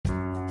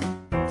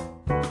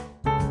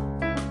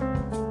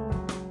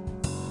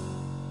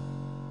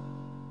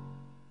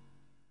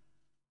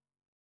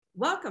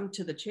Welcome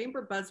to the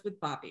Chamber Buzz with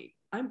Bobbi.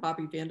 I'm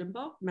Bobbi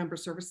Vandenbulk, Member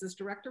Services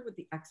Director with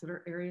the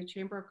Exeter Area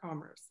Chamber of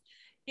Commerce.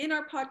 In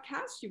our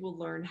podcast, you will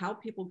learn how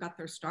people got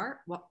their start,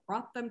 what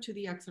brought them to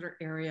the Exeter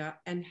area,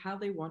 and how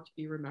they want to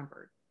be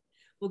remembered.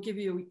 We'll give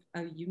you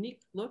a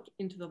unique look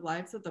into the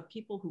lives of the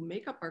people who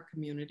make up our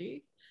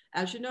community.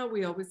 As you know,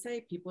 we always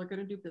say people are going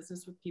to do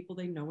business with people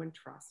they know and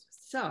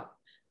trust. So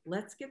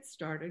let's get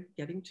started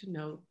getting to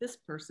know this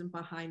person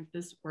behind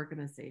this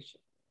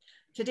organization.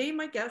 Today,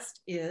 my guest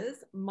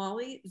is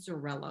Molly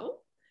Zirillo.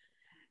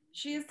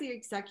 She is the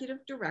Executive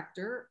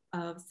Director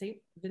of St.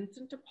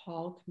 Vincent de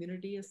Paul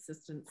Community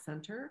Assistance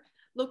Center,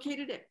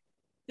 located at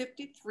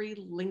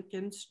 53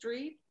 Lincoln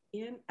Street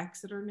in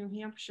Exeter, New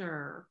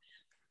Hampshire.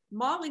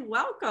 Molly,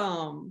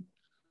 welcome.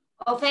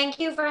 Well, thank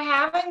you for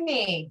having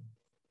me.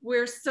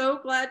 We're so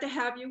glad to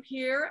have you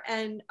here.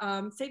 And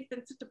St.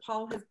 Vincent de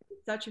Paul has been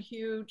such a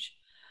huge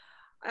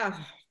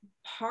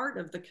part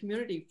of the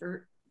community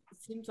for,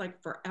 it seems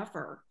like,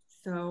 forever.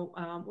 So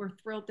we're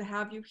thrilled to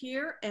have you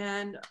here,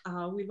 and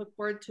we look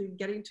forward to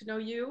getting to know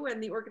you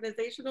and the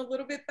organization a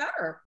little bit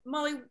better.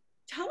 Molly,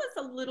 tell us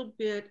a little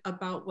bit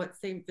about what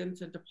St.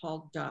 Vincent de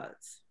Paul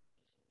does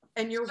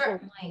and your role.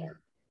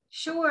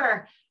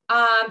 Sure.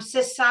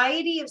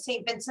 Society of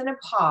St. Vincent de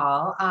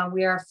Paul,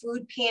 we are a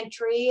food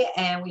pantry,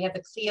 and we have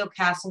the Cleo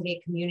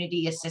Castlegate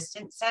Community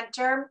Assistance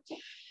Center.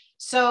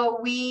 So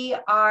we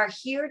are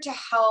here to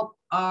help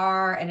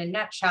in a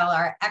nutshell,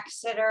 our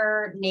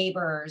Exeter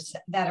neighbors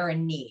that are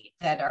in need,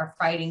 that are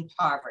fighting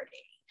poverty.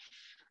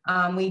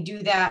 We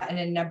do that in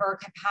a number of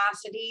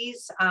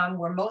capacities.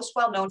 We're most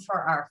well known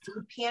for our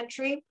food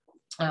pantry,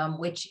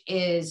 which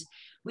is,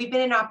 we've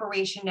been in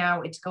operation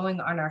now, it's going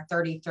on our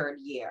 33rd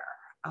year.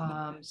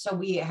 So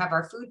we have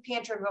our food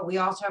pantry, but we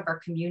also have our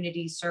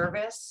community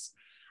service.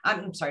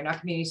 I'm sorry,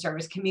 not community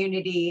service,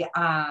 community,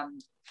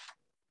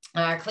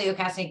 Cleo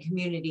Castlegate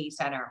Community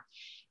Center.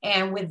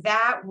 And with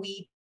that,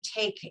 we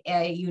take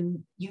a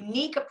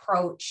unique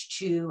approach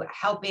to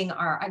helping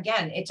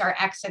it's our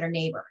Exeter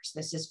neighbors.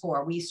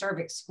 We serve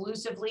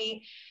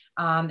exclusively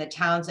the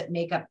towns that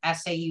make up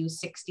SAU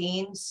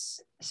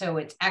 16s. So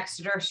it's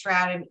Exeter,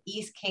 Stratham,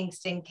 East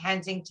Kingston,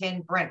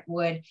 Kensington,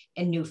 Brentwood,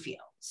 and Newfields.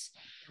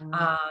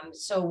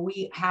 So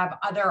we have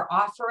other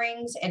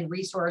offerings and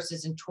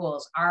resources and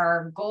tools.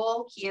 Our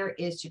goal here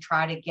is to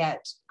try to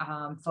get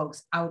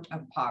folks out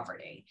of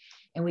poverty.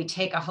 And we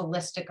take a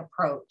holistic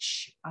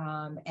approach,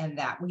 and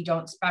that we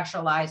don't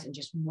specialize in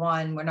just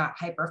one. We're not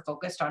hyper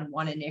focused on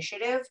one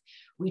initiative.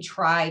 We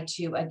try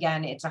to,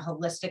 again, it's a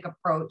holistic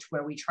approach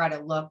where we try to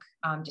look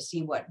to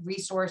see what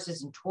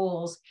resources and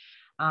tools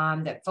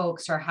that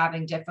folks are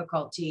having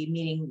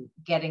difficulty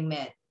getting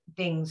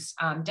things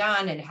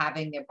done and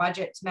having their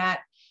budgets met.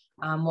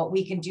 What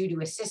we can do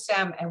to assist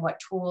them and what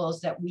tools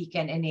that we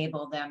can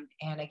enable them.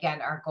 And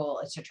again, our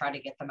goal is to try to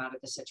get them out of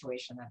the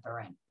situation that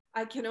they're in.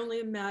 I can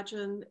only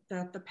imagine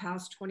that the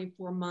past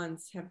 24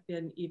 months have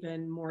been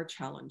even more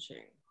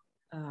challenging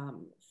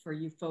for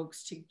you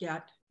folks to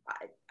get.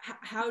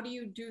 How do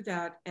you do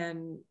that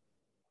and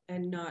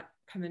not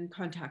come in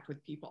contact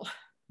with people?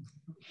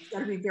 It's got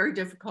to be very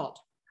difficult.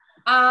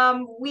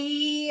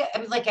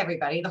 Like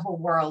everybody, the whole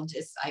world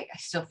is, I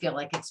still feel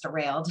like it's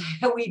derailed.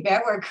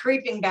 We're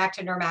creeping back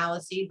to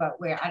normalcy, but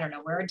we're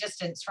a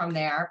distance from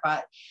there.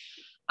 But,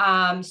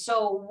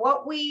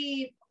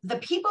 the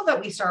people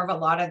that we serve, a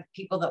lot of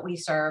people that we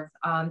serve,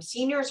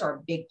 seniors are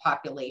a big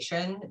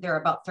population. They're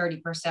about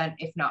 30%,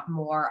 if not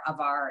more, of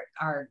our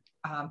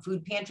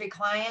food pantry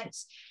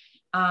clients.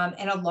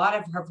 And a lot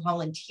of our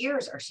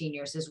volunteers are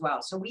seniors as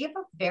well. So we have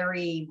a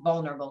very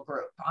vulnerable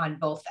group on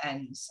both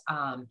ends.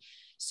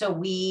 So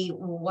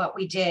what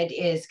we did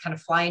is kind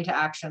of fly into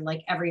action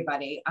like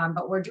everybody,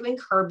 but we're doing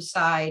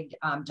curbside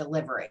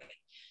delivery.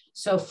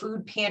 So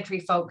food pantry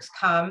folks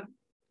come,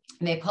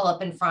 and they pull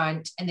up in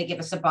front and they give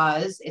us a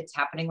buzz. It's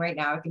happening right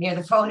now. I can hear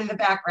the phone in the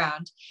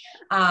background.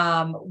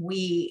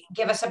 We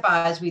give us a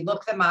buzz. We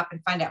look them up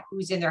and find out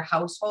who's in their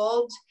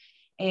household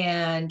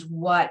and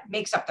what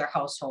makes up their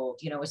household.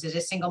 Is it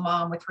a single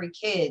mom with 3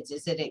 kids?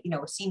 Is it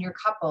a senior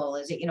couple?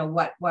 Is it,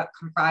 what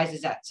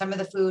comprises that? Some of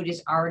the food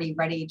is already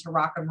ready to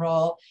rock and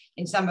roll,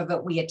 and some of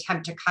it we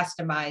attempt to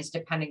customize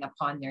depending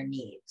upon their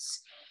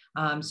needs.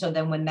 So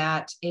then when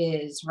that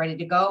is ready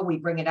to go, we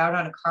bring it out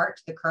on a cart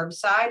to the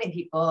curbside, and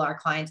our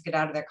clients get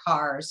out of their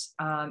cars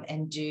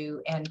and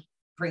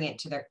bring it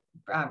to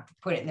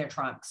put it in their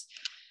trunks.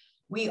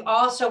 We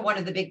also, one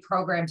of the big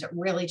programs that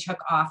really took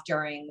off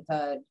during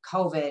the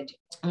COVID,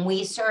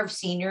 we serve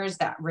seniors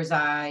that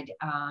reside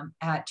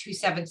at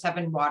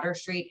 277 Water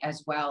Street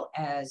as well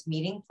as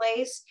Meeting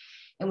Place.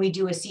 And we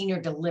do a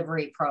senior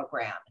delivery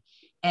program.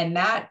 And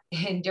that,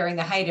 during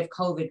the height of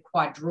COVID,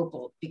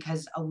 quadrupled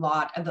because a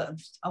lot of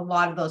those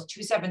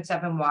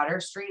 277 Water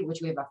Street, which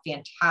we have a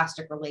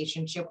fantastic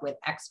relationship with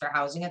Exeter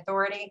Housing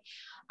Authority,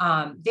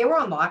 they were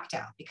on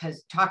lockdown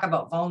because talk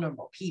about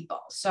vulnerable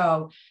people.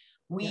 So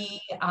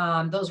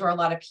Those were a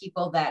lot of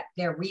people that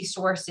their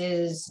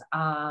resources,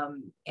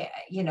 and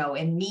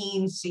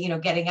means,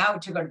 getting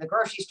out to go to the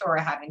grocery store, or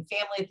having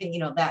family thing,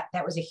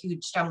 that was a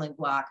huge stumbling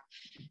block.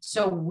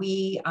 So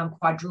we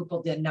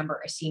quadrupled the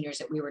number of seniors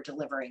that we were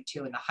delivering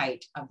to in the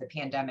height of the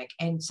pandemic.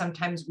 And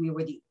sometimes we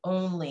were the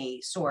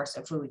only source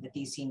of food that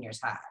these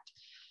seniors had.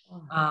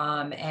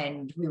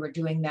 And we were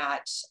doing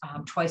that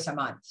twice a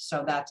month.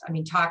 So that's,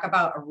 talk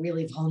about a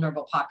really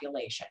vulnerable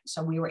population.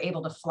 So we were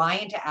able to fly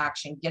into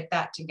action, get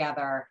that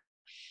together.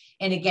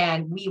 And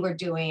again, we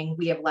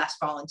have less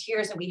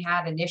volunteers than we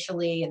had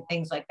initially and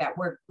things like that.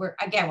 We're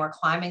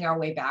climbing our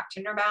way back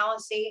to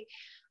normalcy.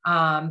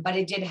 But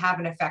it did have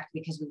an effect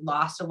because we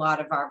lost a lot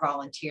of our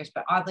volunteers,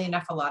 but oddly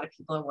enough, a lot of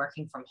people are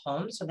working from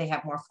home, so they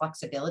have more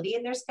flexibility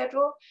in their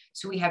schedule.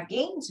 So we have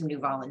gained some new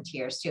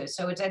volunteers too.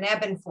 So it's an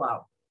ebb and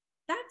flow.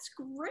 That's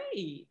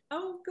great.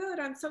 Oh, good.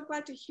 I'm so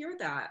glad to hear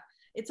that.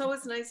 It's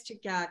always nice to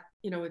get,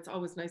 it's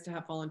always nice to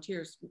have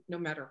volunteers, no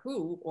matter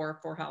who or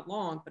for how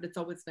long, but it's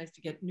always nice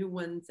to get new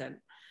ones. And,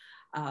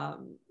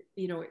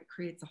 it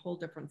creates a whole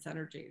different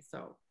synergy.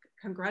 So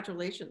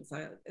congratulations.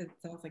 It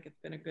sounds like it's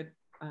been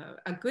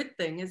a good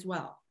thing as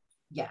well.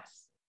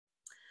 Yes.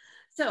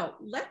 So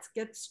let's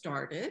get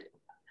started.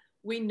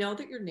 We know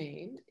that your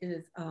name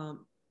is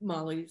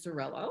Molly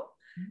Zirillo,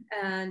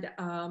 and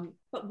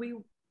but we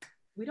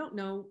don't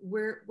know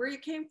where you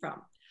came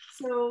from.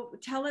 So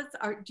tell us,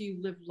 do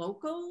you live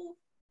local?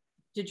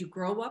 Did you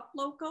grow up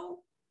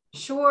local?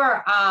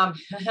 Sure. I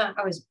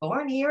was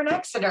born here in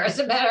Exeter, as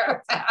a matter of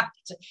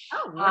fact.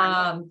 Oh,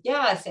 right.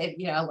 Yes.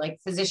 Like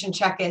physician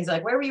check-ins,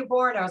 like, where were you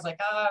born? I was like,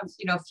 a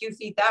few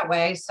feet that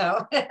way.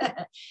 So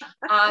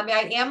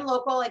I am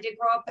local. I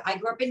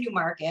grew up in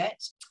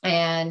Newmarket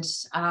and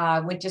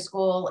went to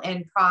school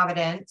in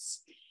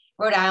Providence,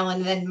 Rhode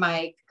Island. Then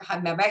I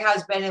met my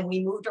husband and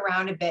we moved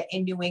around a bit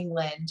in New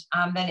England.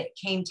 Then it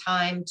came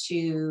time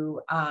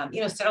to,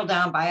 settle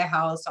down, buy a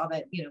house, all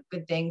that,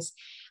 good things.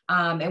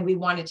 And we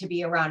wanted to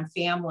be around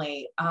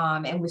family.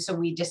 So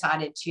we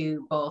decided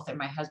to both, and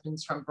my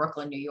husband's from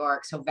Brooklyn, New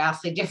York, so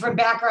vastly different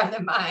background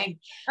than mine.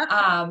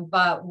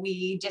 But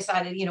we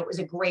decided, it was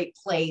a great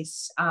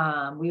place.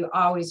 We were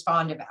always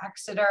fond of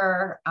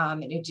Exeter.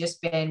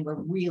 And we're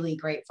really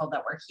grateful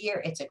that we're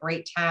here. It's a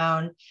great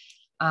town.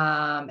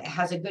 It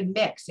has a good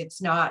mix. It's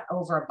not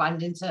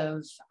overabundance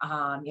of,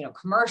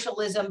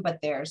 commercialism, but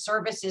there's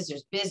services,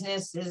 there's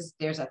businesses,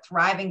 there's a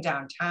thriving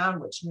downtown,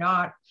 which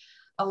not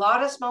a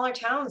lot of smaller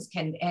towns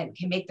can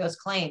make those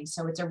claims.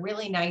 So it's a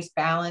really nice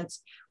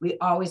balance. We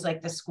always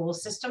like the school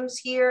systems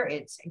here.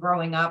 It's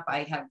growing up.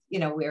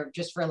 We're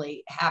just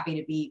really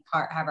happy to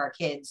have our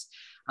kids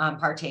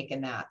partake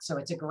in that. So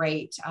it's a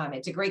great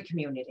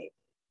community.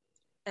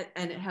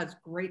 And it has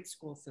great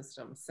school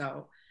systems.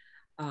 So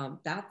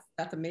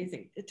that's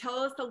amazing. Tell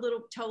us a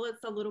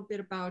little bit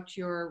about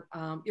your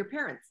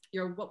parents.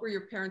 What were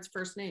your parents'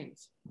 first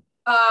names?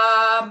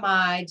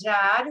 My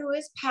dad, who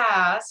is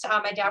passed,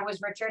 my dad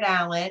was Richard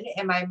Allen,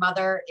 and my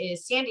mother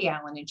is Sandy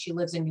Allen, and she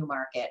lives in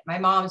Newmarket. My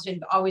mom's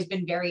always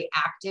been very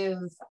active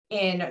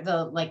in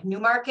the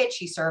Newmarket.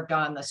 She served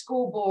on the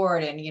school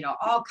board and,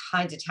 all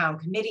kinds of town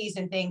committees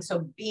and things.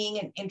 So being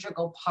an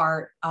integral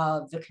part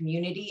of the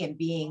community and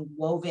being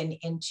woven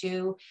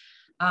into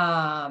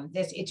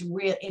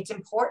it's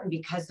important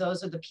because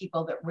those are the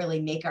people that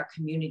really make our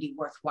community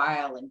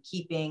worthwhile, and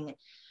keeping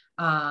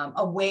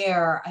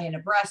aware and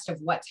abreast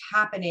of what's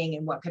happening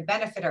and what could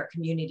benefit our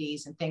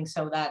communities and things.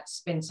 So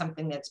that's been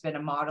something that's been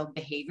a modeled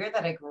behavior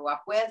that I grew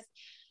up with.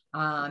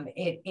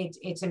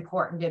 It's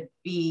important to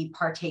be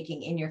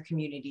partaking in your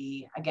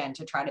community, again,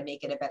 to try to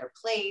make it a better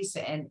place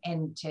and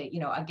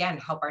to, again,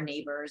 help our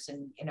neighbors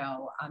and,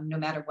 no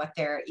matter what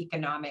their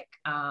economic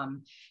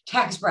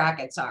tax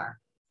brackets are.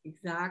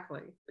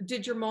 Exactly.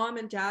 Did your mom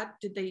and dad,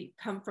 did they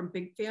come from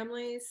big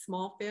families,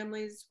 small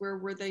families? Where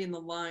were they in the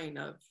line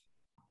of?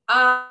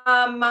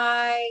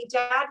 My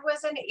dad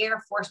was an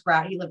Air Force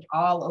brat. He lived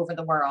all over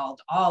the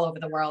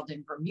world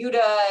in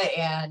Bermuda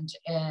and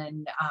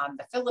in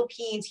the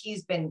Philippines.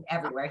 He's been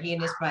everywhere. He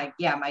and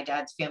my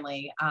dad's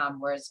family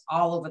was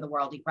all over the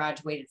world. He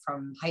graduated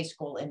from high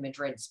school in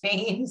Madrid,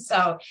 Spain.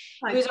 So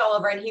he was all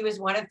over, and he was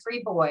one of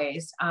three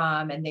boys.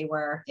 And they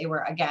were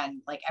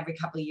again, like every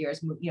couple of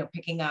years,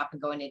 picking up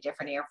and going to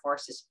different Air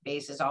Force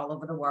bases all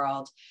over the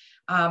world.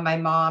 My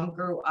mom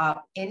grew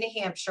up in New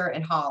Hampshire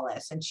in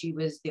Hollis, and she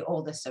was the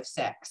oldest of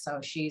six. So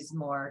she's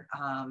more,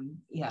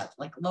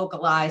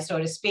 localized, so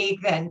to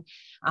speak, than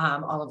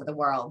all over the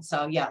world.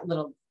 So yeah,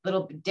 little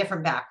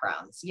different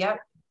backgrounds. Yep.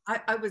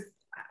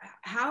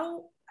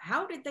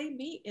 How did they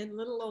meet in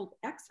little old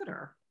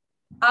Exeter?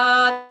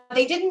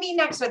 They didn't meet in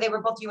Exeter. They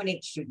were both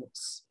UNH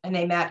students, and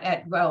they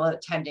met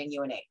attending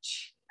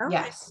UNH. Okay,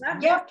 yes.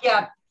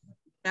 Yep.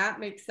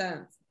 That makes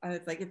sense.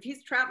 It's like, if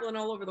he's traveling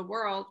all over the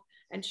world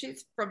and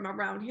she's from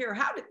around here,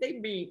 how did they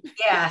meet?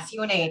 Yes,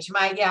 UNH.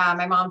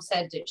 My mom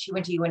said that she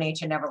went to UNH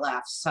and never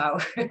left. So.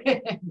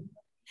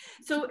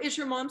 So is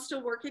your mom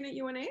still working at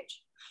UNH?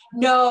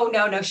 No.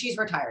 She's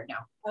retired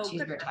now. Oh,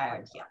 she's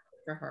retired. Yeah.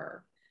 For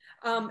her.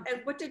 And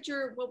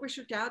what was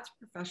your dad's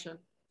profession?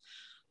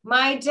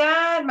 My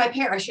dad, my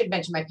parents, I should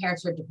mention my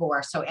parents were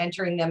divorced. So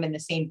entering them in the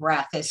same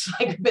breath is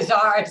like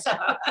bizarre. So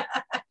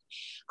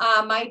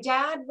my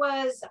dad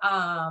was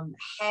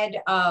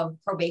head of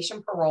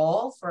probation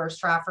parole for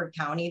Stratford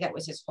County. That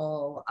was his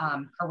whole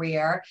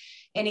career.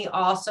 And he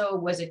also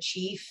was a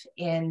chief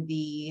in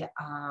the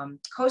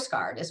Coast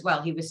Guard as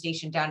well. He was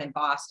stationed down in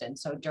Boston.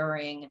 So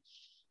during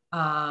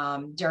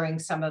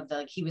some of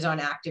the, he was on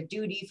active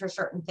duty for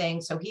certain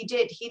things. So he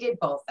did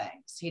both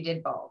things. He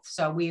did both.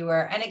 So we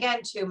were, and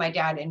again, too, my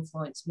dad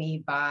influenced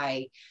me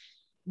by,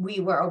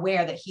 we were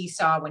aware that he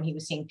saw when he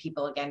was seeing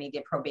people, again, he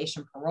did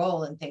probation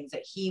parole and things,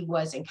 that he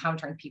was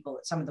encountering people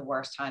at some of the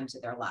worst times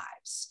of their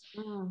lives.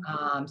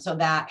 So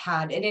that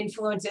had an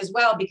influence as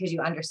well, because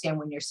you understand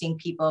when you're seeing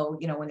people,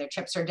 you know, when their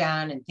chips are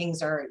down and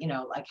things are, you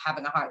know, like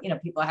having a hard, you know,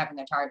 people are having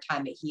a hard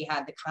time, that he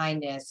had the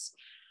kindness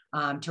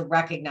to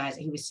recognize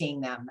that he was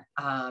seeing them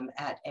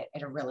at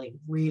a really,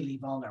 really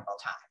vulnerable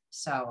time.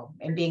 So,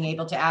 and being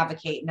able to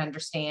advocate and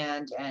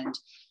understand and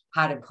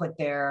how to put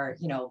their,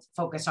 you know,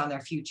 focus on their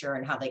future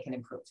and how they can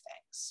improve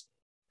things.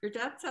 Your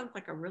dad sounds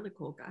like a really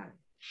cool guy.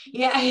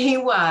 Yeah, he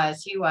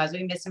was.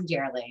 We miss him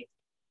dearly.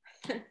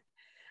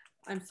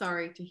 I'm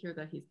sorry to hear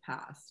that he's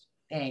passed.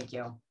 Thank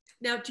you.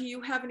 Now, do you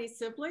have any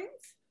siblings?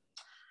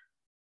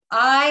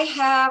 I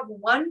have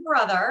one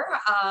brother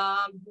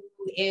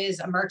who is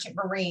a merchant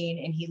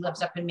marine, and he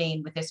lives up in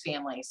Maine with his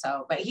family.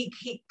 So, but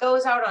he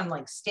goes out on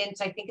like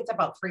stints. I think it's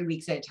about 3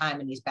 weeks at a time,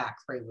 and he's back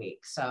 3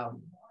 weeks.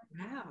 So,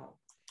 wow.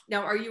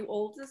 Now, are you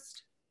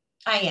oldest?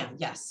 I am.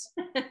 Yes.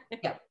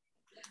 Yep.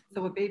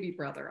 So a baby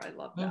brother. I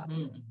love that.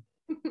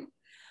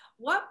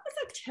 What was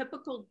a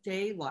typical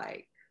day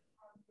like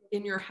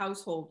in your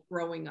household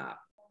growing up?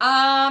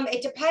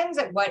 It depends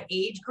at what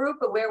age group,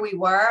 but where we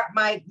were.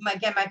 My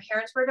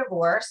parents were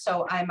divorced,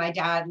 so my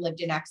dad lived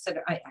in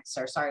Exeter.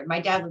 Sorry, my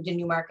dad lived in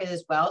Newmarket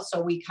as well.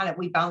 So we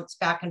bounced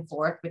back and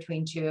forth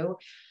between two.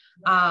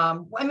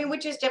 I mean,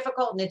 which is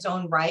difficult in its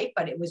own right,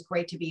 but it was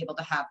great to be able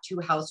to have two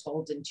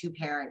households and two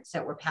parents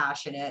that were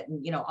passionate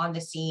and, you know, on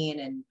the scene,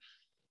 and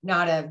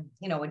not a,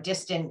 you know, a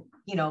distant,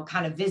 you know,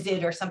 kind of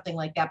visit or something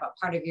like that, but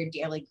part of your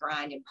daily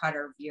grind and part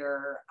of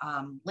your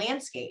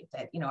landscape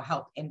that, you know,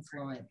 helped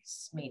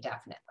influence me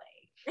definitely.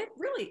 It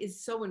really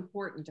is so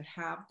important to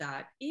have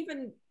that.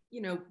 Even,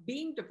 you know,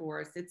 being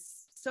divorced,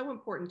 it's so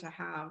important to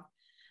have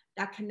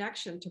that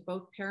connection to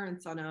both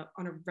parents on a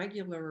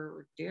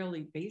regular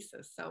daily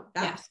basis. So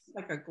that's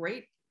like a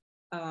great,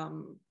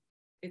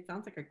 it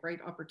sounds like a great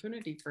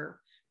opportunity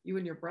for you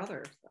and your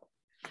brother. So.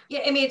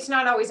 Yeah, I mean, it's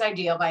not always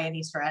ideal by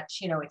any stretch.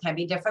 You know, it can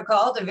be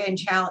difficult and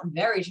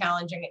very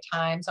challenging at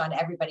times on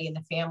everybody in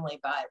the family.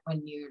 But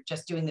when you're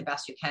just doing the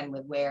best you can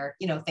with where,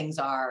 you know, things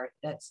are,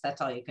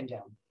 that's all you can do.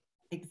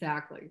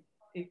 Exactly.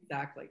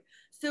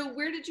 So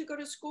where did you go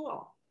to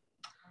school?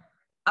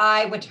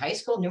 I went to high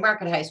school,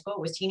 Newmarket High School.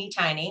 It was teeny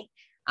tiny.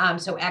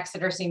 So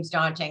Exeter seems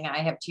daunting. I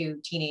have two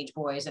teenage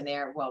boys, and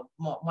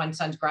one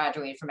son's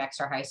graduated from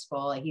Exeter High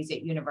School. He's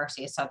at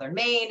University of Southern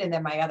Maine. And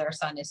then my other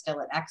son is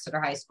still at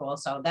Exeter High School.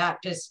 So that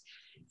just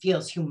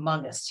feels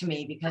humongous to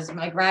me, because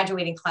my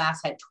graduating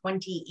class had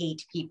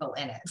 28 people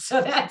in it.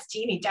 So that's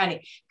teeny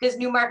tiny, because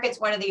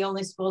Newmarket's one of the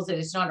only schools that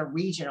is not a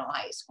regional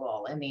high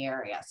school in the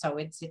area. So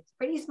it's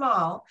pretty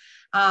small.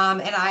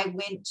 And I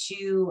went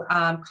to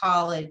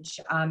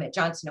college at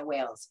Johnson &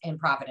 Wales in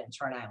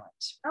Providence, Rhode Island.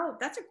 Oh,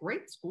 that's a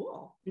great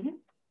school.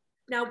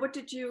 Now, what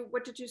did you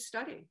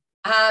study?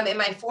 In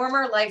my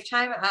former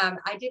lifetime, I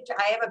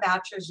have a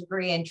bachelor's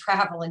degree in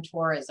travel and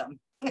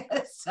tourism.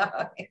 So,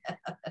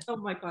 oh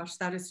my gosh,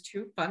 that is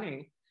too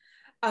funny.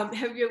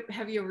 Have you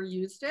ever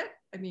used it?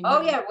 I mean,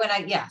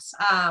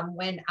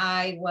 when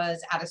I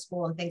was out of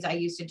school and things, I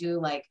used to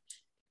do like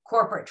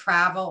corporate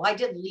travel. I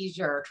did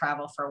leisure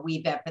travel for a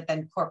wee bit, but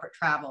then corporate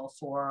travel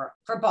for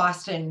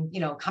Boston, you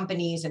know,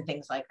 companies and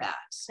things like that.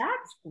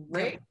 That's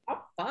great.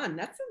 How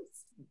fun.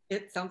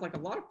 It sounds like a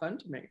lot of fun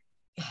to me.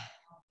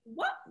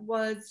 What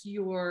was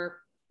your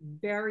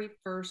very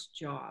first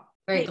job?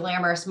 Very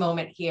glamorous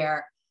moment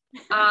here.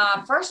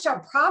 First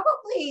job,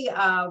 probably,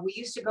 we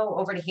used to go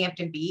over to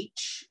Hampton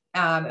Beach,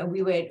 and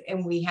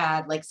we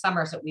had like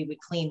summers that we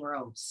would clean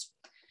rooms.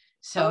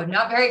 So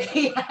not very,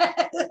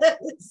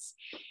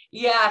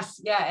 yes.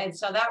 Yeah. And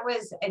so that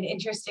was an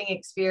interesting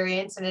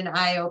experience and an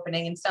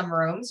eye-opening in some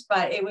rooms,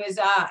 but it was,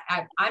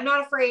 I'm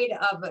not afraid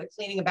of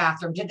cleaning a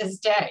bathroom to this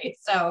day.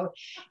 So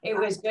it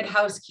was good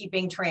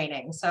housekeeping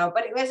training. So,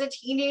 but as a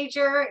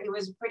teenager, it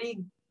was a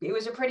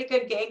pretty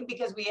good gig,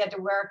 because we had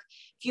to work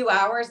a few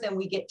hours, then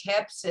we get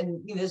tips,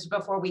 and you know, this is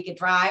before we could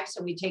drive.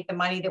 So we take the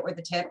money that were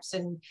the tips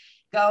and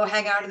go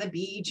hang out on the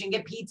beach and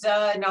get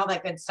pizza and all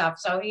that good stuff.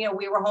 So, you know,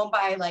 we were home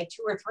by like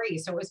 2 or 3.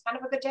 So it was kind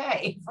of a good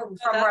day from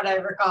what I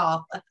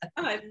recall.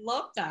 I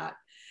love that.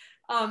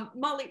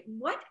 Molly,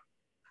 what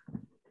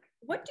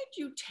did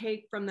you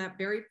take from that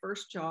very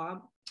first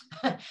job?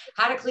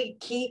 How to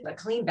keep a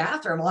clean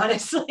bathroom,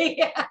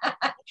 honestly.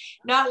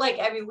 Not like,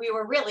 I mean, we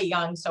were really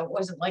young, so it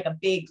wasn't like a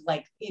big,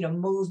 like, you know,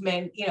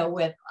 movement, you know,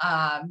 with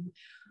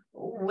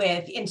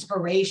with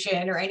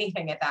inspiration or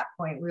anything at that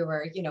point. We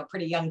were,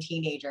 pretty young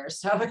teenagers.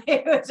 So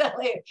it was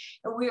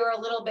we were a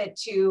little bit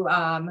too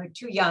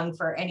young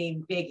for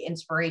any big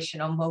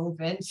inspirational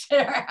movements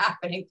that are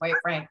happening, quite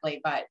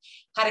frankly, but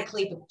how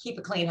to keep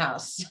a clean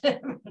house.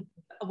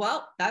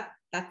 Well, that's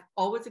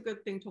always a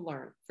good thing to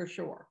learn, for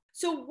sure.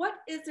 So what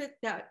is it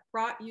that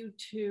brought you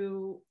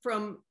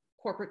from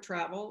corporate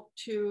travel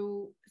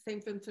to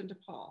St. Vincent de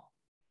Paul?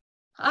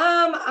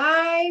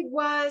 I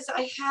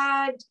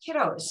had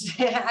kiddos.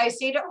 I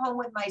stayed at home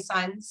with my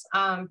sons,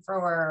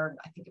 for,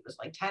 I think it was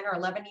like 10 or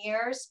 11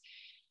 years.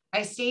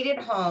 I stayed at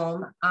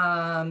home,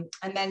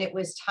 and then it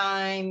was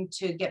time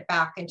to get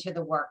back into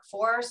the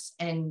workforce,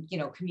 and,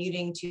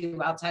 commuting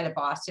to outside of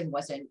Boston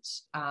wasn't,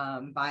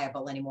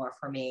 viable anymore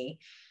for me.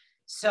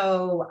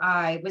 So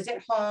I was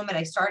at home and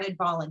I started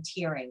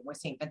volunteering with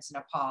St. Vincent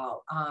de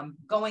Paul,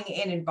 going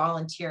in and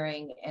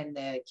volunteering in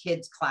the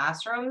kids'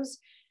 classrooms.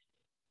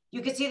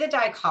 You could see the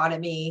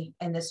dichotomy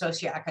in the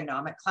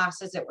socioeconomic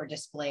classes that were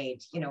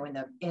displayed,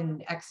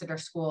 in Exeter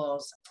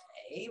schools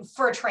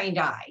for a trained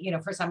eye,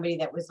 for somebody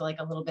that was like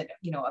a little bit,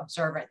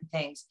 observant and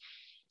things.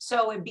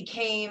 So it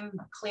became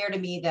clear to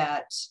me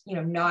that,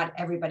 not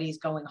everybody's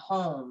going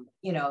home,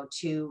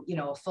 to,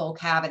 full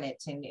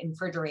cabinets and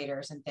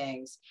refrigerators and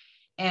things.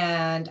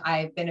 And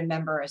I've been a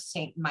member of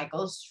St.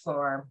 Michael's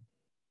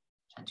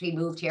we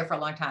moved here for a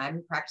long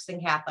time, practicing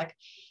Catholic.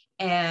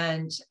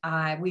 And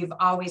we've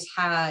always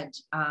had,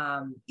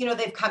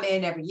 they've come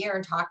in every year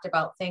and talked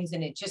about things,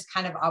 and it just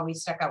kind of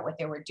always stuck out what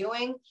they were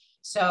doing.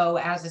 So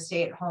as a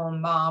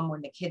stay-at-home mom,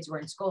 when the kids were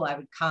in school, I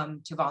would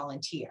come to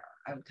volunteer.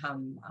 I would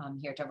come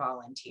here to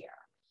volunteer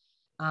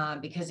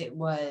because it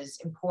was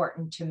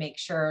important to make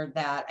sure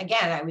that,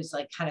 again, I was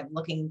like kind of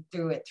looking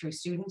through it through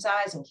students'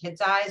 eyes and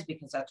kids' eyes,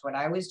 because that's what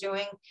I was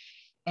doing.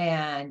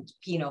 And,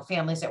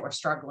 families that were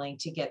struggling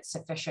to get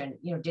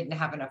sufficient, didn't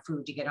have enough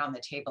food to get on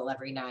the table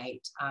every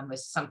night,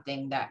 was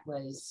something that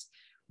was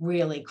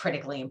really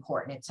critically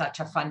important. It's such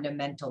a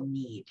fundamental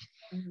need.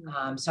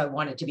 Mm-hmm. So I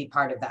wanted to be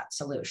part of that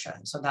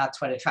solution. So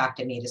that's what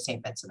attracted me to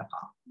St. Vincent de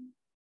Paul.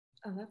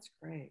 Oh, that's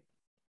great.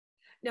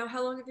 Now,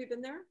 how long have you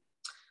been there?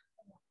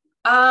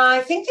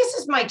 I think this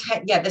is my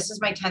 10th. Yeah, this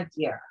is my 10th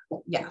year.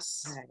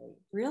 Yes. Okay.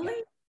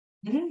 Really?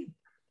 Yeah. Mm-hmm.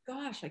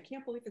 Gosh, I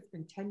can't believe it's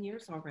been 10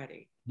 years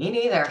already. Me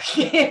neither.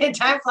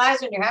 Time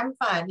flies when you're having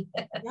fun.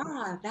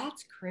 Yeah,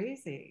 that's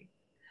crazy.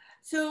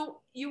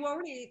 So you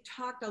already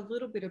talked a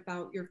little bit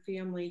about your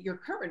family, your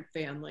current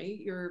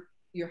family, your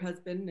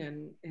husband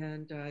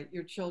and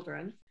your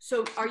children.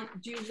 So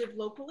do you live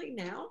locally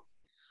now?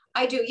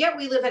 I do. Yeah,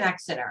 we live in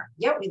Exeter.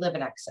 Yeah, we live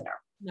in Exeter.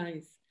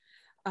 Nice.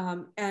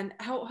 And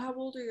how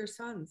old are your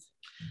sons?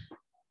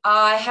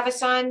 I have a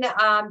son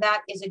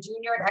that is a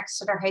junior at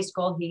Exeter High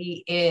School.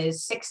 He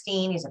is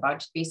 16. He's about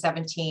to be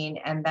 17.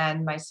 And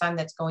then my son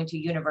that's going to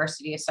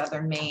University of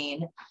Southern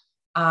Maine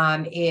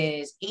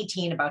is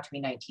 18, about to be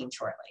 19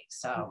 shortly.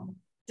 So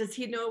does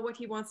he know what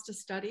he wants to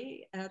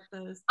study at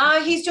the?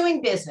 He's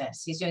doing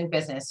business. He's doing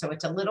business. So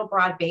it's a little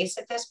broad base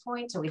at this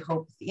point. So we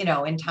hope,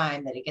 in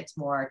time that it gets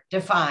more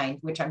defined,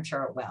 which I'm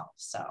sure it will.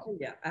 So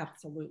yeah,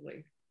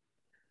 absolutely.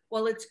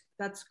 Well,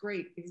 that's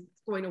great. He's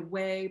going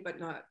away, but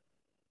not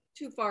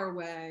too far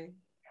away.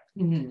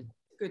 Mm-hmm.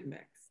 Good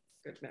mix.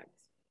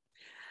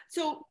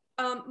 So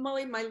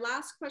Molly, my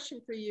last question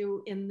for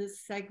you in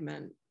this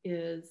segment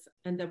is,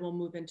 and then we'll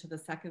move into the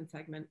second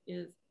segment,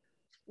 is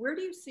where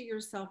do you see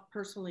yourself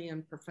personally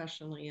and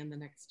professionally in the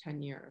next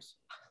 10 years?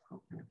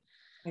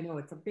 I know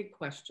it's a big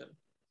question.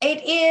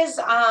 It is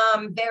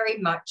very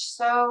much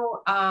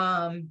so,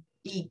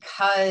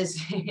 because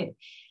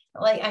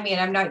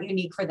I'm not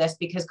unique for this,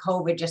 because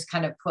COVID just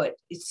kind of put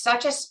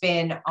such a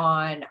spin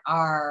on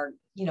our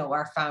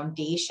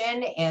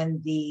foundation,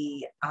 and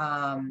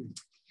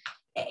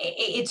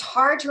it's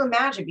hard to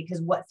imagine,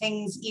 because what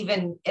things,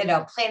 even,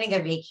 planning a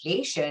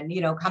vacation,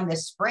 come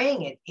this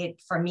spring,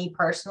 it for me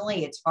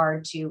personally, it's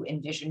hard to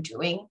envision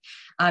doing,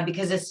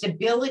 because the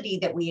stability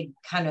that we had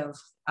kind of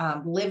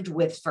lived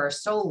with for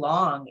so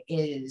long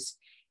is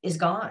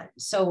gone.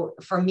 So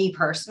for me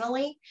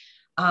personally,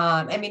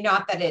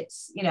 not that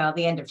it's,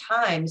 the end of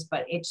times,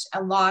 but it's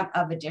a lot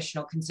of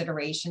additional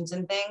considerations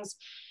and things.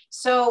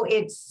 So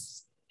it's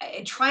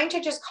trying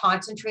to just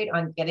concentrate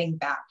on getting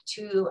back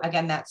to,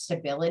 again, that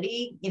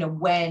stability,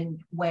 when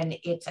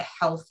it's a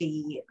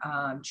healthy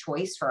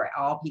choice for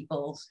all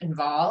people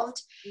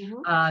involved,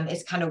 mm-hmm.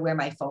 Is kind of where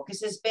my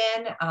focus has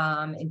been,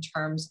 in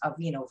terms of,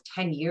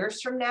 10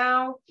 years from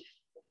now.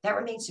 That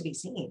remains to be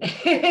seen.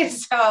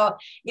 So,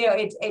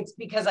 it's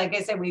because, like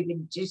I said, we've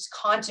been just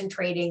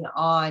concentrating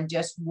on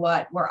just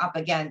what we're up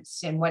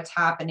against and what's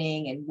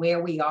happening and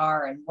where we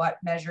are and what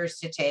measures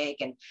to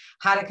take and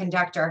how to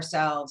conduct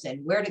ourselves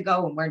and where to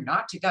go and where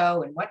not to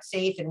go and what's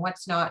safe and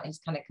what's not, has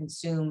kind of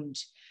consumed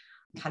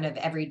kind of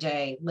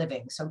everyday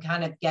living. So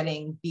kind of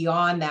getting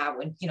beyond that,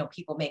 when,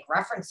 people make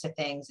reference to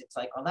things, it's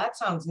like, well, that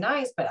sounds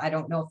nice, but I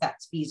don't know if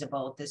that's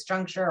feasible at this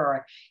juncture,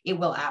 or it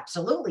will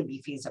absolutely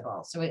be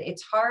feasible. So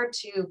it's hard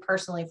to,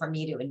 personally, for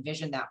me to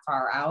envision that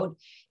far out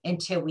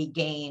until we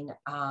gain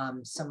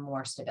some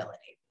more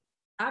stability.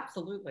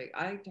 Absolutely.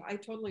 I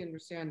totally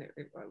understand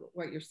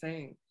what you're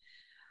saying.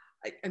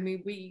 I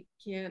mean, we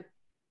can't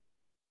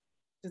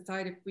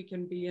decide if we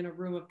can be in a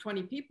room of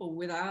 20 people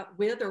with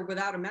or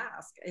without a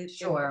mask.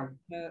 Sure.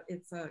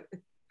 It's a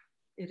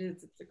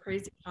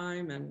crazy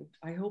time, and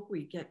I hope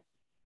we get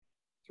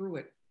through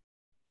it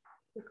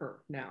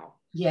quicker now.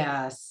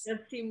 Yes.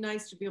 It seemed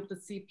nice to be able to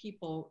see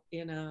people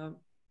in a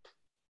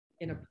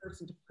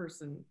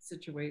person-to-person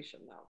situation,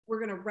 though. We're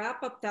going to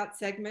wrap up that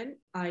segment.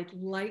 I'd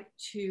like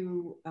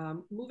to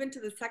move into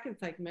the second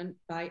segment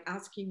by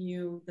asking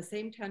you the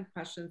same 10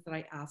 questions that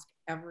I ask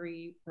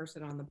every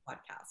person on the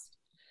podcast.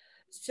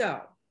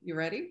 So, you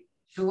ready?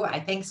 Sure, I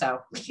think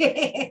so.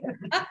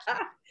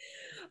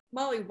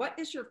 Molly, what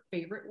is your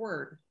favorite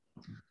word?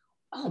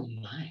 Oh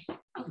my.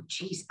 Oh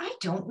geez, I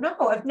don't know.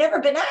 I've never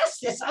been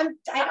asked this. I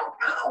don't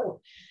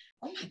know.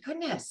 Oh my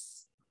goodness.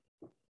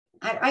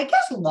 I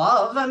guess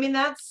love. I mean,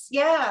 that's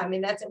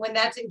when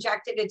that's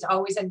injected, it's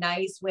always a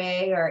nice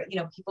way, or,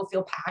 people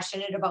feel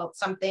passionate about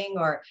something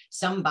or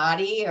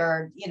somebody,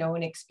 or,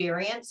 an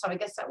experience. So I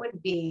guess that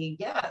would be,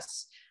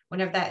 yes.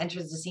 Whenever that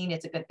enters the scene,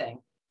 it's a good thing.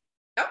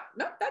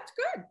 No, that's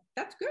good.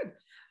 That's good.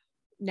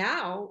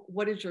 Now,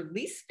 what is your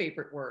least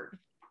favorite word?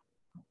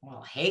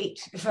 Well, hate,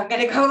 if I'm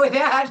going to go with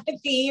that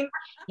theme,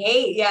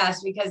 hate.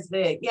 Yes. Because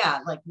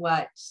like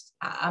what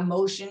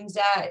emotions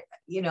that,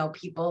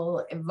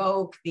 people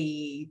evoke,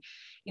 the,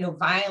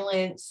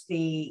 violence,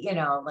 the,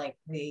 like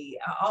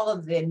all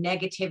of the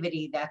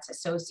negativity that's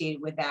associated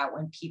with that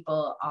when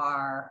people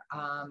are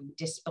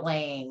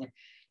displaying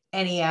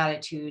any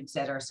attitudes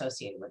that are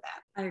associated with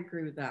that. I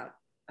agree with that.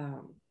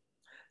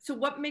 So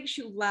what makes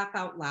you laugh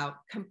out loud?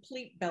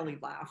 Complete belly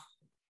laugh.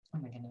 Oh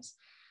my goodness.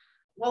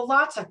 Well,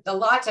 lots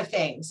of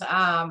things.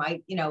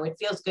 It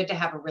feels good to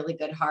have a really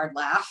good hard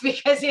laugh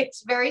because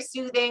it's very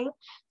soothing for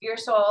your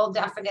soul,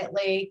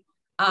 definitely.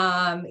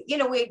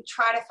 We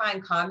try to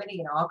find comedy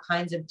in all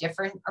kinds of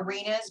different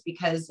arenas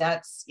because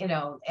that's,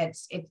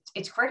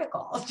 it's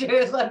critical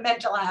to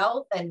mental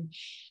health and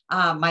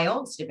my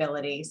own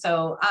stability.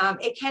 So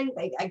it can,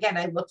 again,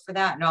 I look for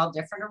that in all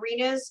different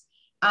arenas.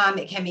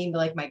 It can be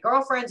like my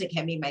girlfriends, it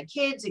can be my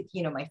kids,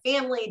 my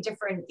family,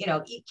 different,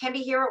 it can be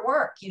here at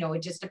work,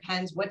 it just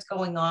depends what's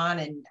going on.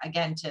 And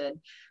again, to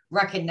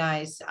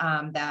recognize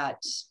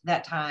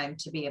that time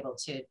to be able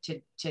to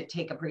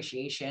take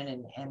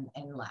appreciation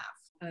and laugh.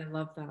 I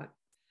love that.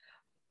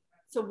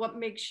 So what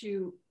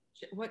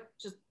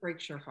just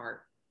breaks your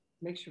heart,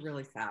 makes you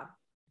really sad?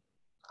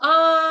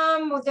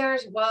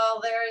 There's,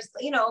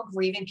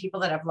 grieving people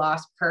that I've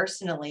lost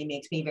personally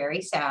makes me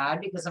very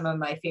sad because some of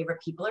my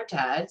favorite people are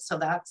dead. So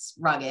that's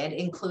rugged,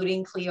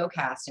 including Cleo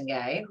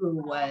Castengay,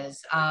 who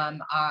was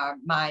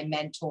my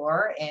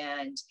mentor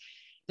and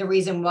the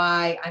reason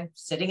why I'm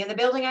sitting in the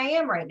building I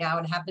am right now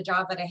and have the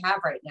job that I have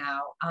right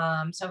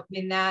now. So I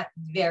mean, that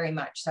very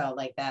much so,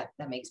 like that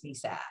makes me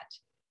sad.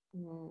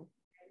 Mm.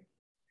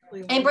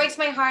 And breaks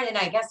my heart. And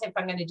I guess if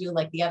I'm going to do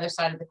like the other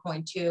side of the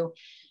coin too,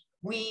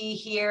 we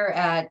here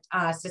at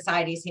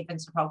Society of St.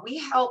 Vincent de Paul, we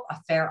help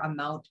a fair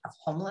amount of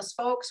homeless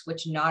folks,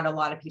 which not a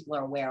lot of people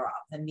are aware of.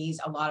 And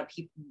these are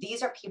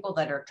people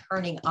that are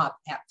turning up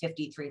at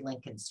 53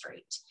 Lincoln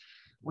Street,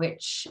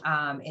 which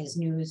is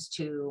news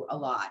to a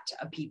lot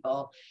of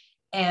people.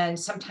 And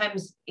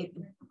sometimes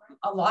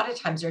a lot of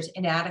times there's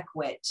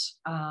inadequate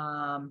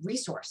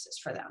resources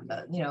for them.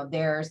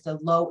 There's the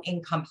low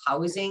income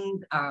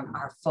housing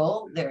are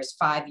full. There's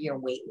 5-year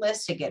wait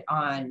lists to get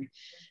on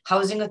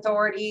housing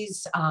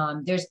authorities.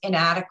 There's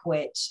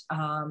inadequate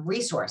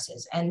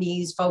resources, and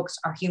these folks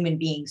are human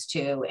beings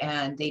too,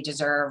 and they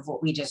deserve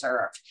what we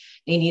deserve.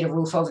 They need a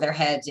roof over their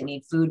heads. They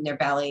need food in their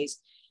bellies.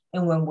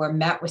 And when we're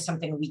met with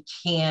something I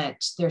can't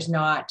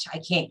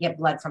get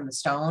blood from the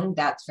stone,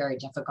 that's very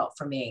difficult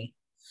for me.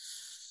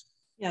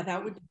 Yeah,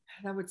 that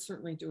would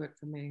certainly do it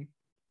for me.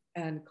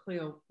 And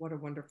Cleo, what a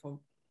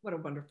wonderful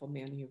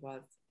man he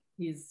was.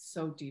 He's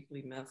so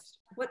deeply missed.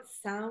 What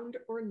sound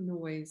or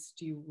noise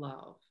do you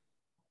love?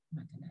 Oh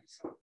my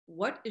goodness.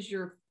 What is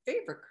your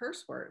favorite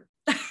curse word?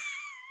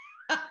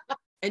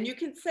 And you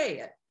can say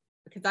it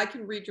because I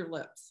can read your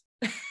lips.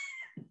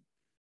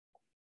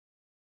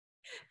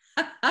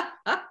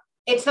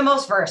 It's the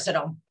most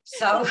versatile.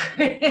 So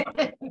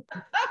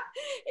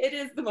it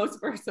is the most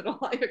versatile.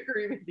 I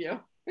agree with you.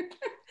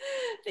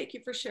 Thank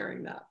you for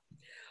sharing that.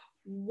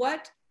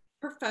 What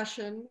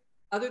profession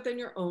other than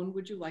your own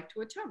would you like to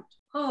attempt?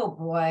 Oh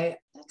boy,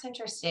 that's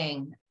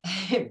interesting.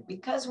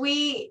 Because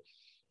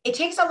it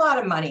takes a lot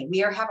of money. We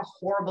have a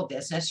horrible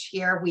business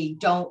here. We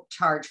don't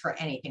charge for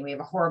anything. We have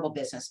a horrible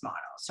business model.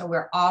 So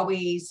we're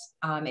always,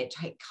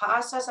 it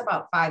costs us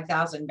about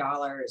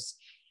 $5,000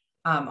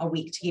 a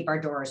week to keep our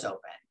doors open.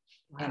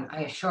 Wow. And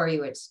I assure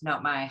you, it's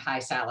not my high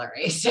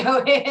salary. So,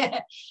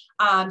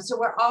 so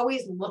we're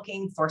always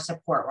looking for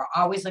support. We're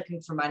always looking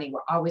for money.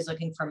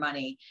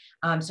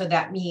 So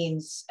that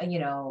means,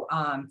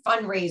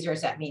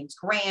 fundraisers, that means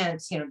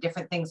grants,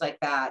 different things like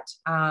that.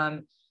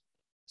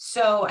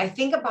 So I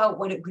think about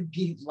what it would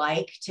be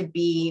like to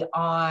be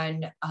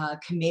on a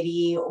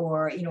committee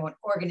or, an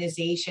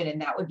organization,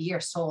 and that would be your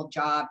sole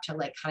job to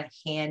like kind of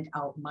hand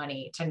out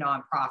money to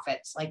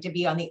nonprofits. Like to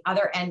be on the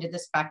other end of the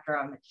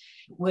spectrum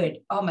would,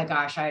 oh my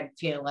gosh, I'd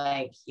feel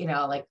like,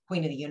 like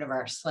queen of the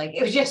universe. Like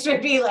it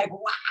would be like,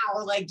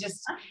 wow, like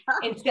just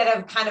instead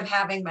of kind of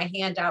having my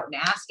hand out and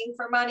asking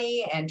for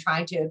money and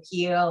trying to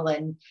appeal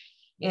and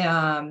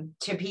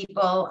to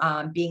people,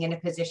 being in a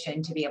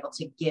position to be able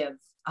to give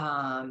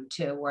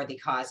to worthy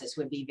causes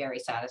would be very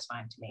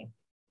satisfying to me.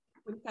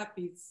 Wouldn't that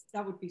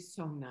would be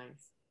so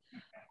nice.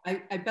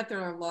 I bet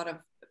there are a lot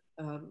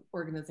of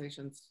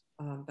organizations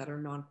that are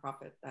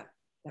nonprofit that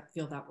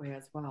feel that way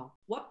as well.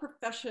 What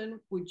profession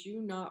would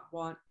you not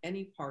want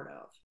any part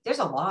of? There's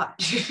a lot.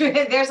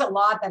 There's a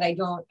lot that I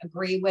don't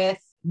agree with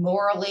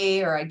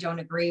morally, or I don't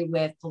agree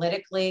with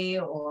politically,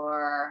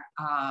 or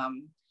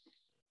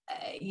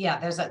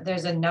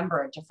there's a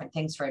number of different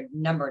things for a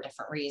number of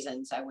different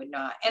reasons I would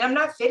not, and I'm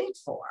not fitted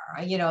for,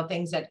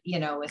 things that,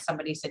 as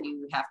somebody said,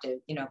 you have to,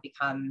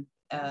 become,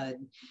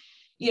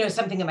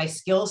 something that my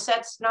skill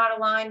set's not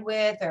aligned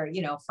with, or,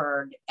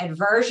 for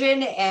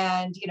aversion.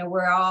 And,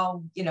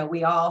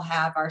 we all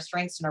have our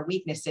strengths and our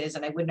weaknesses,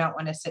 and I would not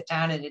want to sit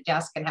down at a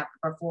desk and have to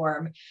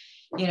perform,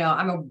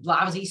 I'm a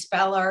lousy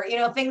speller,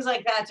 things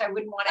like that. So I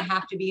wouldn't want to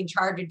have to be in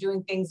charge of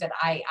doing things that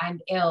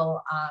I'm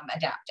ill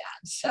adept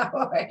at. So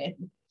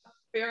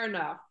Fair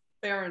enough.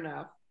 Fair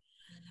enough.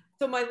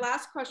 So my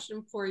last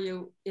question for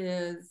you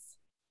is,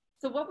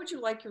 so what would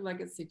you like your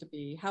legacy to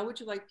be? How would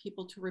you like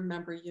people to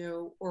remember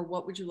you, or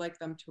what would you like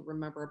them to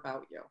remember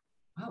about you?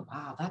 Oh,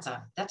 wow.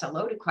 That's a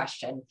loaded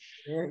question.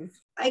 Yes.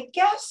 I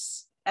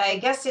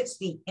guess it's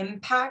the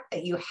impact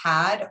that you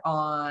had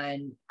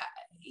on,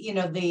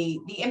 the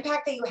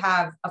impact that you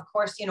have, of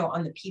course,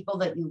 on the people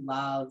that you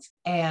love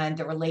and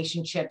the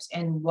relationships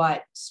and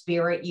what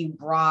spirit you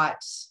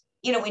brought,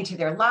 into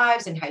their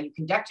lives, and how you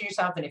conducted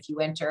yourself. And if you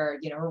enter,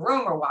 a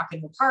room or walk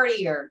into a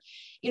party, or,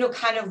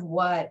 kind of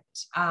what,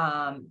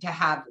 to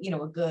have,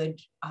 a good,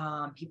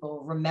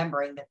 people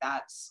remembering that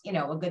that's,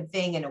 a good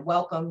thing and a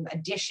welcome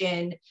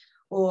addition.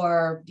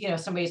 Or,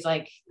 somebody's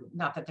like,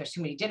 not that there's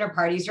too many dinner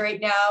parties right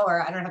now,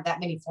 or I don't have that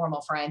many formal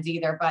friends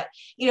either, but,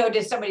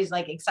 just somebody's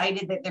like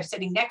excited that they're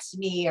sitting next to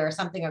me or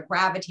something, or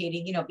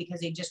gravitating, because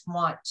they just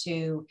want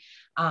to,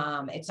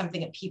 it's something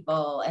that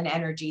people, an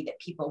energy that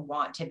people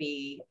want to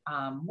be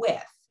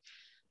with,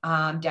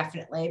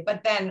 definitely.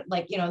 But then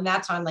like, and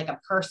that's on like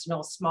a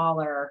personal,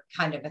 smaller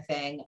kind of a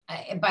thing.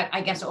 But I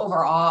guess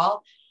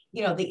overall,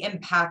 the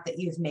impact that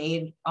you've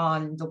made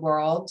on the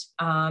world.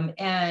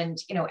 And,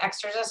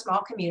 Exeter's a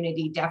small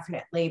community,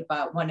 definitely.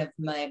 But one of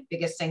my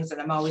biggest things that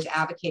I'm always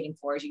advocating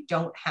for is you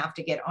don't have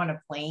to get on a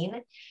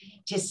plane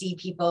to see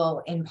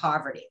people in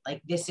poverty.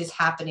 Like this is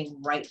happening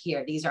right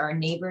here. These are our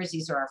neighbors.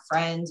 These are our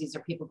friends. These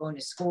are people going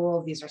to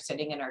school. These are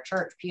sitting in our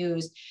church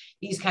pews,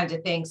 these kinds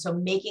of things. So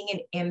making an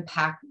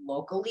impact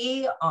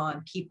locally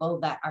on people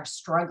that are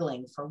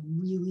struggling for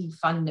really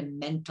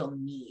fundamental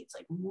needs,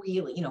 like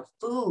really,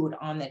 food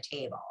on the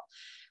table,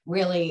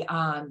 really,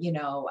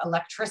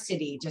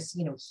 electricity, just,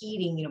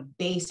 heating,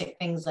 basic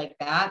things like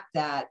that,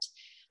 that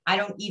I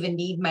don't even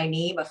need my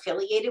name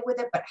affiliated with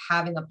it, but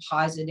having a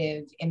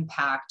positive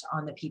impact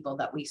on the people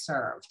that we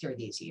serve through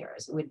these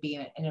years would be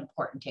an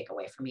important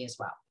takeaway for me as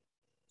well.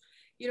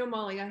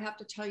 Molly, I have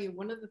to tell you,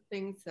 one of the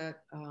things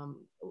that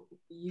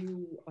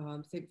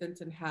St.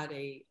 Vincent had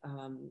a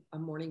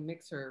morning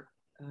mixer.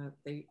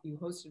 You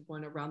hosted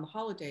one around the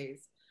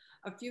holidays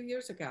a few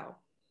years ago.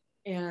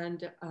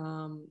 And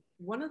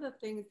one of the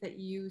things that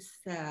you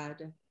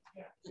said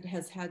that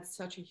has had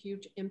such a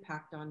huge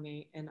impact on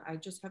me, and I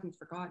just haven't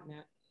forgotten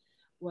it,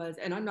 was,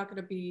 and I'm not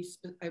going to be,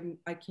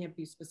 I can't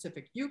be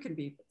specific. You can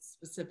be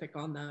specific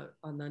on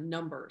the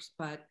numbers,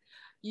 but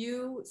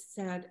you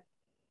said,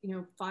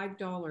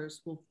 $5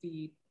 will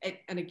feed,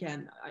 and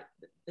again,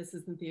 this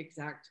isn't the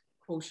exact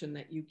quotient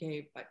that you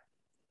gave, but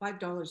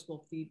 $5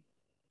 will feed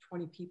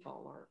 20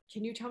 people. Or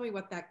can you tell me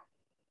what that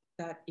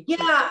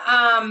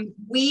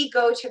we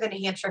go to the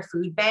New Hampshire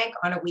Food Bank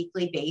on a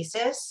weekly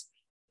basis,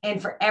 and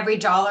for every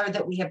dollar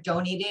that we have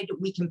donated,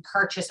 we can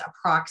purchase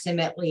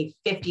approximately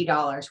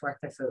 $50 worth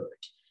of food.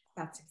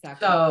 That's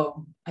exactly.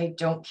 So I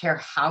don't care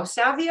how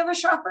savvy of a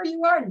shopper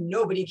you are,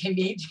 nobody can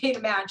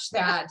match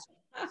that.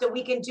 So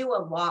we can do a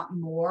lot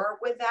more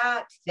with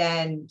that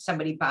than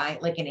somebody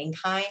buying like an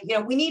in-kind.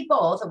 We need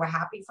both, and we're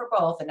happy for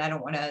both, and I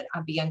don't want to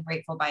be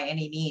ungrateful by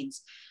any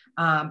means.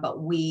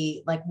 But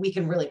we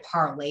can really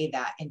parlay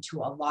that into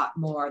a lot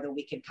more, that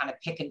we can kind of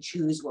pick and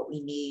choose what we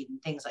need and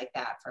things like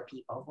that for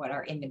people, what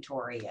our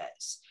inventory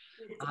is.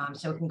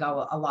 So it can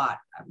go a lot,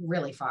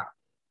 really far.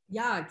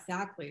 Yeah,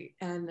 exactly.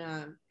 And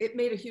it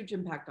made a huge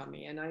impact on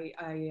me. And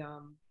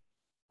I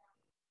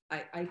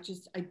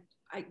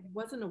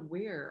wasn't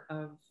aware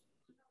of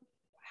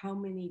how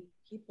many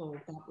people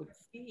that would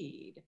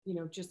feed,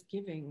 just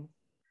giving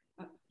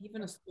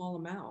even a small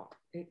amount.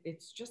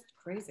 It's just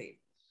crazy.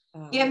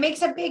 Yeah, it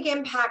makes a big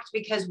impact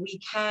because we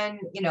can,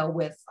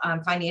 with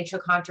financial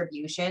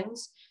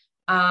contributions,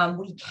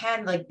 we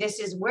can, like,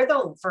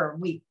 for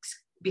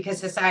weeks, because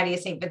Society of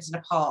St. Vincent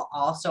de Paul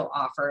also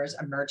offers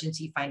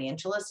emergency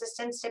financial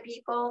assistance to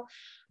people.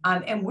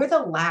 And we're the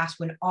last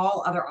when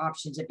all other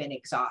options have been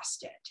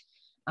exhausted.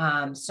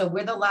 So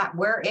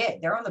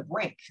they're on the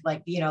brink,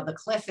 like, the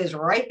cliff is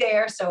right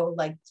there. So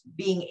like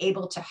being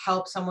able to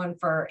help someone,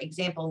 for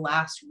example,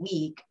 last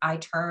week, I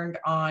turned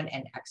on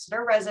an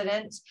Exeter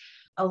resident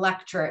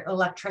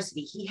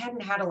electricity. He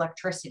hadn't had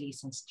electricity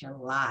since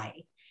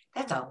July.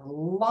 That's a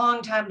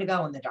long time to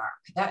go in the dark.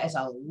 That is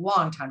a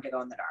long time to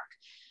go in the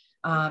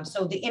dark.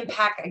 So the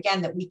impact,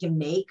 again, that we can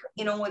make,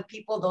 with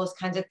people, those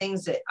kinds of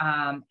things, that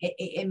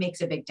it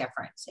makes a big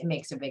difference. It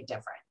makes a big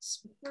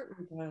difference. It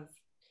certainly does.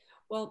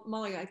 Well,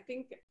 Molly, I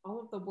think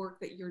all of the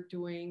work that you're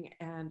doing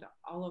and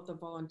all of the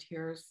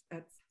volunteers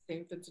at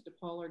St. Vincent de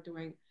Paul are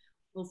doing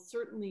will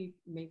certainly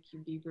make you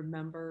be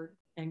remembered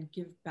and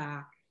give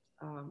back.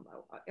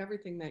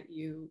 Everything that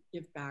you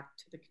give back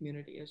to the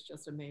community is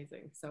just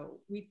amazing. So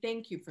we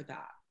thank you for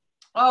that.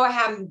 Oh,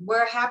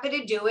 we're happy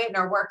to do it, and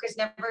our work is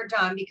never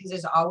done, because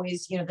there's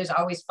always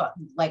fun.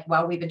 Like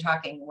while we've been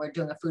talking, we're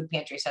doing a food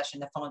pantry session,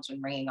 the phone's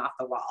been ringing off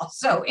the wall.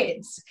 So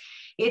it's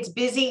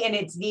busy and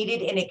it's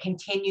needed, and it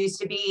continues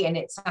to be, and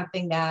it's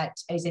something that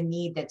is a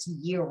need that's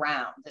year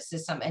round. This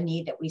is a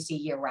need that we see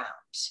year round.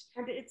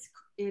 And it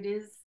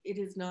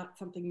is not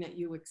something that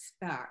you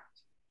expect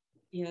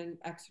in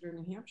Exeter,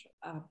 New Hampshire,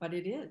 but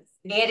it is.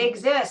 It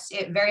exists.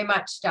 It very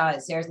much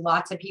does. There's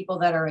lots of people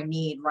that are in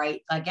need,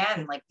 right?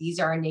 Again, like these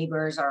are our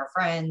neighbors, our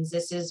friends.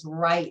 This is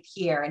right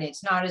here. And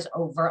it's not as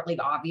overtly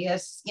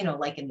obvious,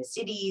 like in the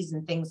cities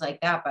and things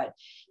like that, but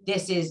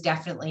this is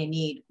definitely a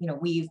need.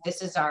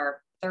 This is our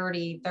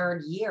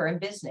 33rd year in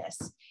business.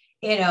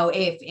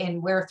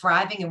 And we're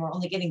thriving and we're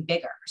only getting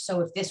bigger.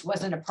 So if this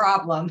wasn't a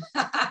problem,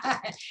 then,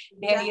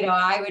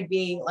 I would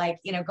be like,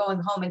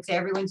 going home and say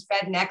everyone's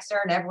fed in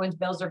Exeter and everyone's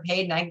bills are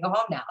paid and I can go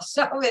home now.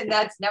 So, and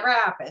that's never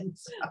happened.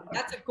 So.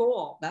 That's a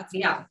goal. That's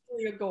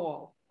really a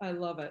goal. I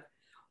love it.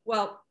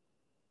 Well,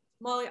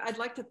 Molly, I'd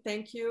like to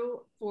thank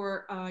you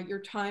for your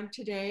time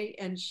today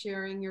and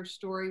sharing your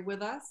story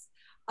with us.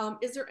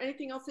 Is there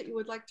anything else that you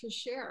would like to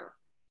share?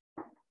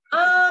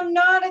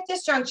 Not at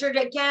this juncture.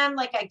 Again,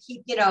 like I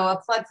keep, a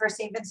plug for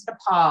St. Vincent de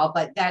Paul,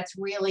 but that's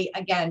really,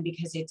 again,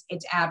 because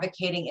it's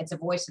advocating, it's a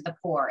voice of the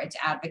poor. It's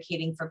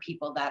advocating for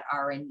people that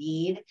are in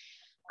need.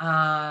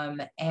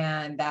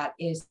 And that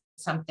is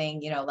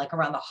something, like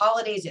around the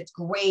holidays, it's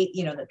great,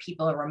 that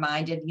people are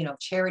reminded,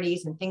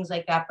 charities and things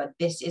like that, but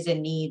this is a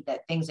need,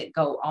 that things that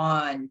go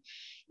on.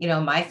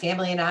 My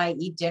family and I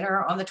eat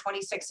dinner on the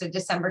 26th of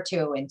December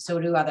too, and so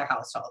do other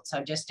households.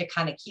 So just to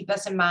kind of keep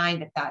us in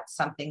mind that that's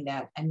something,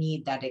 that a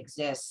need that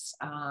exists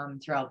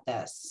throughout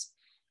this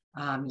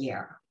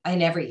year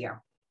and every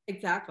year.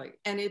 Exactly.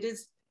 And it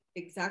is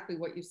exactly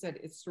what you said.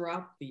 It's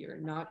throughout the year,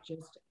 not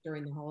just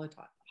during the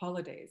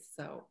holidays.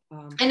 So,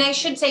 and I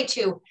should say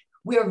too,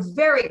 we're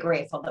very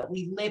grateful that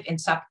we live in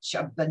such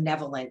a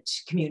benevolent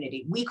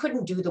community. We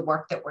couldn't do the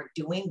work that we're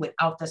doing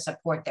without the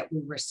support that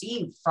we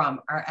receive from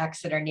our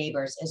Exeter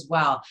neighbors as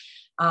well.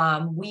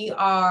 We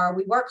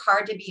work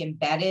hard to be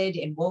embedded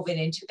and woven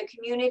into the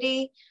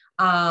community.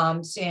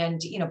 And,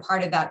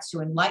 part of that's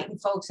to enlighten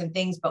folks and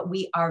things, but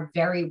we are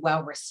very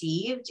well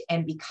received.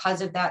 And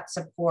because of that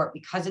support,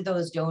 because of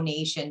those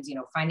donations,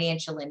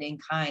 financial and in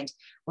kind,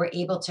 we're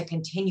able to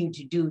continue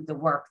to do the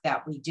work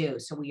that we do.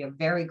 So we are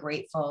very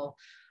grateful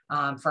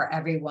for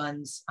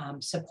everyone's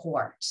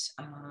support.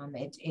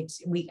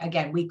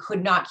 We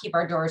could not keep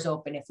our doors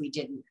open if we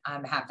didn't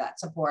have that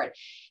support.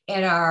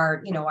 And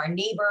our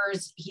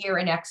neighbors here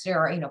in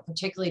Exeter,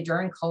 particularly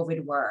during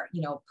COVID, were,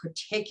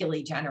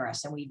 particularly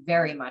generous, and we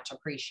very much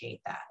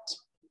appreciate that.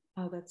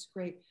 Oh, that's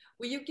great.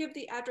 Will you give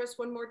the address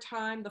one more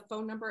time, the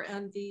phone number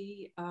and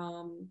the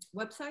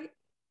website?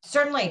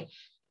 Certainly.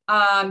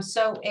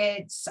 So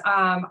it's,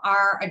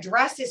 our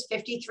address is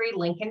 53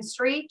 Lincoln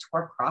Street.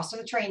 We're across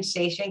from the train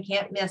station,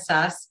 can't miss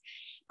us.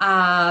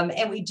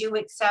 And we do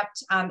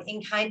accept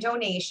in-kind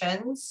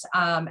donations.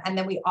 And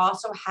then we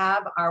also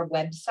have our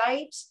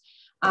website,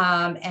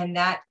 and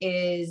that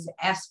is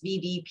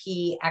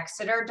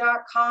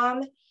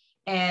svdpexeter.com.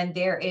 And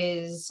there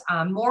is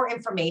more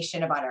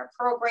information about our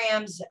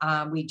programs.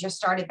 We just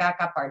started back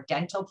up our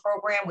dental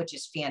program, which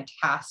is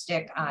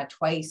fantastic.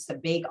 Twice the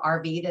big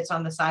RV that's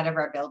on the side of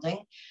our building.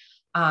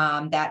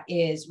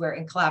 We're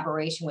in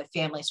collaboration with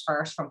Families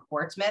First from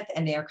Portsmouth,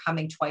 and they're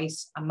coming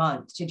twice a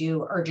month to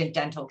do urgent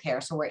dental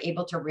care. So we're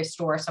able to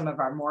restore some of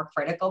our more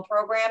critical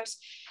programs.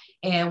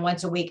 And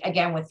once a week,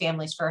 again, with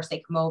Families First,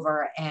 they come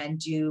over and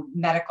do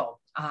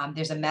medical.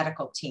 There's a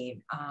medical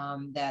team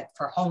that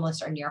for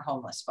homeless or near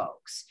homeless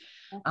folks.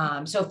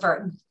 So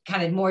for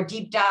kind of more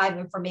deep dive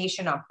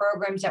information on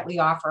programs that we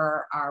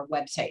offer, our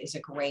website is a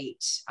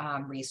great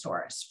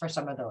resource for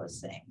some of those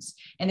things.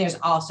 And there's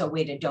also a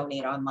way to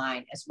donate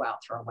online as well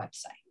through our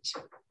website.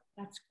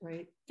 That's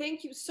great.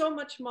 Thank you so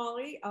much,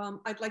 Molly.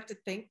 I'd like to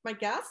thank my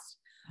guest,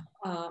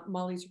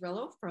 Molly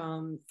Zirillo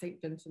from St.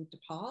 Vincent de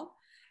Paul,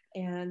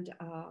 and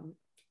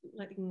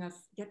letting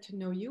us get to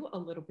know you a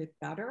little bit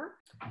better.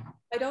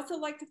 I'd also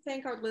like to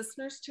thank our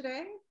listeners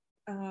today.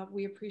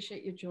 We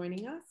appreciate you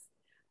joining us.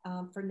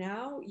 For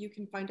now, you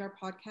can find our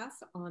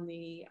podcast on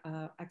the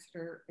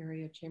Exeter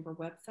Area Chamber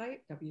website,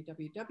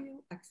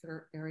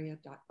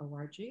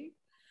 www.exeterarea.org.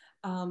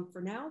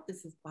 For now,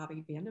 this is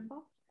Bobbi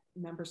Vandenbach,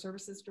 Member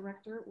Services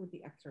Director with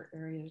the Exeter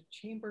Area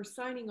Chamber,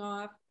 signing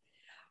off.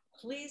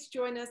 Please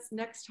join us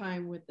next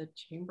time with the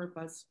Chamber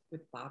Buzz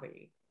with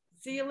Bobbi.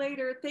 See you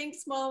later.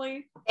 Thanks,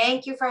 Molly.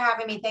 Thank you for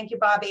having me. Thank you,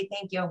 Bobbi.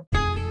 Thank you.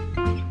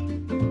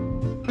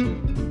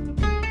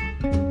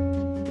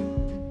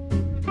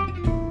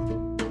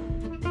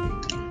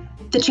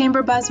 The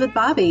Chamber Buzz with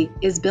Bobbi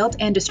is built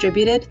and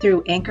distributed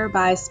through Anchor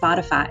by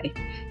Spotify.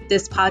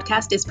 This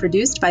podcast is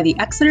produced by the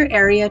Exeter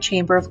Area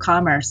Chamber of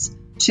Commerce.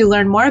 To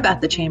learn more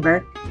about the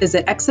Chamber,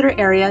 visit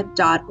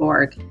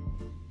exeterarea.org.